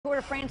Tour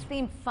de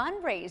France-themed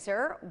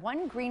fundraiser.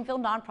 One Greenville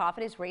nonprofit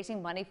is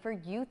raising money for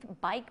youth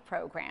bike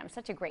programs.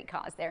 Such a great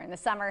cause there in the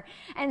summer.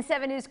 And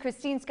 7 News'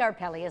 Christine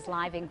Scarpelli is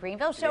live in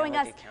Greenville, showing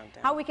us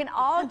how we can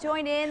all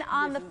join in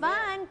on the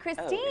fun.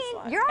 Christine,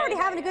 you're already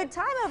having a good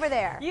time over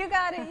there. You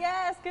got it,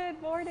 yes. Good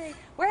morning.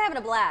 We're having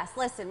a blast.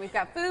 Listen, we've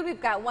got food,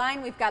 we've got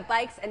wine, we've got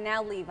bikes, and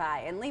now Levi.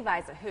 And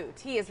Levi's a hoot.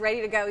 He is ready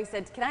to go. He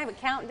said, can I have a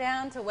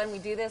countdown to when we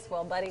do this?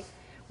 Well, buddy,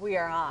 we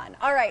are on.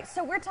 All right,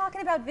 so we're talking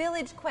about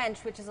Village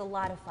Quench, which is a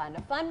lot of fun.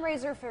 A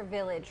fundraiser for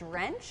Village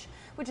Wrench,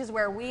 which is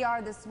where we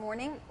are this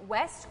morning.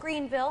 West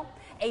Greenville,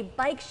 a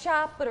bike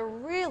shop, but a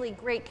really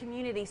great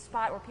community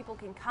spot where people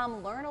can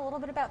come learn a little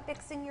bit about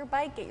fixing your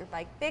bike, get your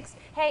bike fixed.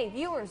 Hey,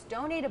 viewers,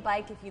 donate a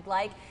bike if you'd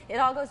like. It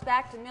all goes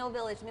back to Mill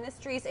Village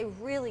Ministries, a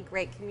really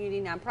great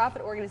community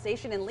nonprofit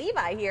organization. And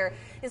Levi here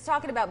is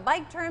talking about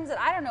bike terms that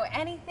I don't know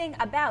anything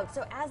about.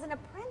 So as an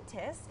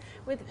apprentice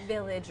with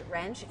Village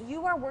Wrench,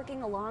 you are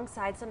working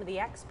alongside some of the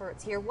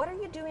experts here. What are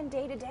you doing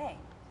day to day?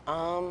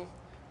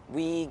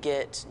 We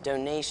get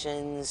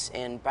donations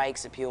and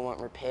bikes that people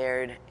want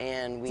repaired,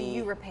 and we... Do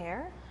you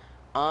repair?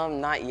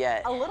 Not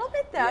yet. A little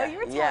bit though. Yeah, you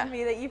were telling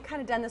me that you've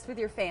kind of done this with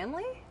your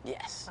family?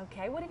 Yes.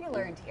 Okay, what have you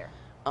learned here?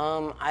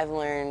 I've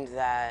learned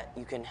that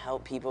you can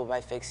help people by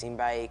fixing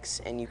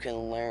bikes, and you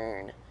can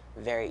learn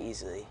very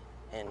easily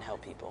and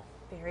help people.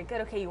 Very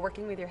good. Okay, you're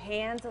working with your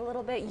hands a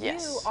little bit.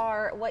 Yes. You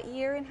are what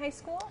year in high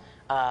school?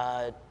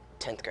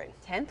 10th grade.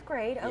 10th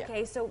grade, okay,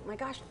 yeah. So my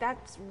gosh,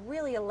 that's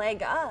really a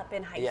leg up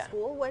in high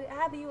school. What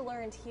have you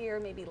learned here,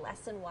 maybe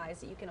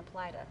lesson-wise, that you can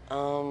apply to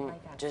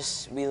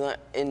we learn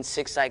in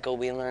 6th cycle,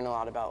 we learn a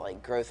lot about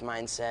like growth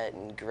mindset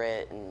and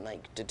grit and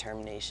like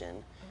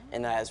determination,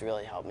 and that has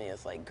really helped me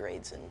with like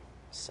grades and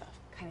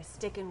stuff. Kind of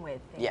sticking with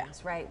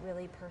things, right?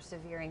 Really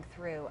persevering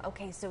through.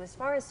 Okay, so as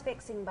far as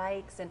fixing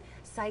bikes and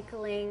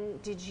cycling,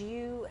 did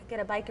you get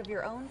a bike of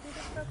your own through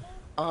this program?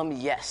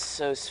 Yes,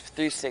 so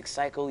through 6th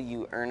cycle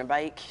you earn a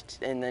bike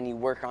and then you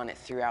work on it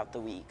throughout the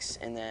weeks,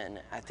 and then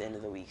at the end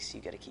of the weeks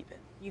you get to keep it.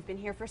 You've been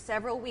here for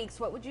several weeks.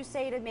 What would you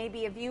say to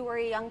maybe a viewer,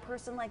 a young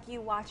person like you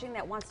watching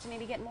that wants to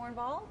maybe get more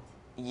involved?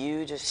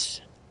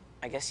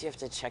 I guess you have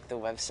to check the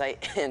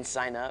website and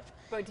sign up.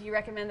 But do you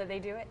recommend that they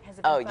do it? Has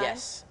it been fun?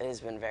 Yes, it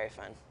has been very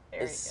fun.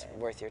 It's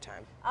worth your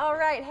time. All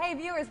right, hey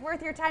viewers,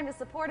 worth your time to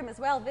support him as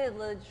well.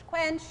 Village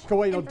Quench. Go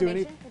away, don't do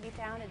anything. Information can be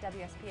found at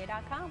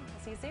WSPA.com.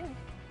 See you soon.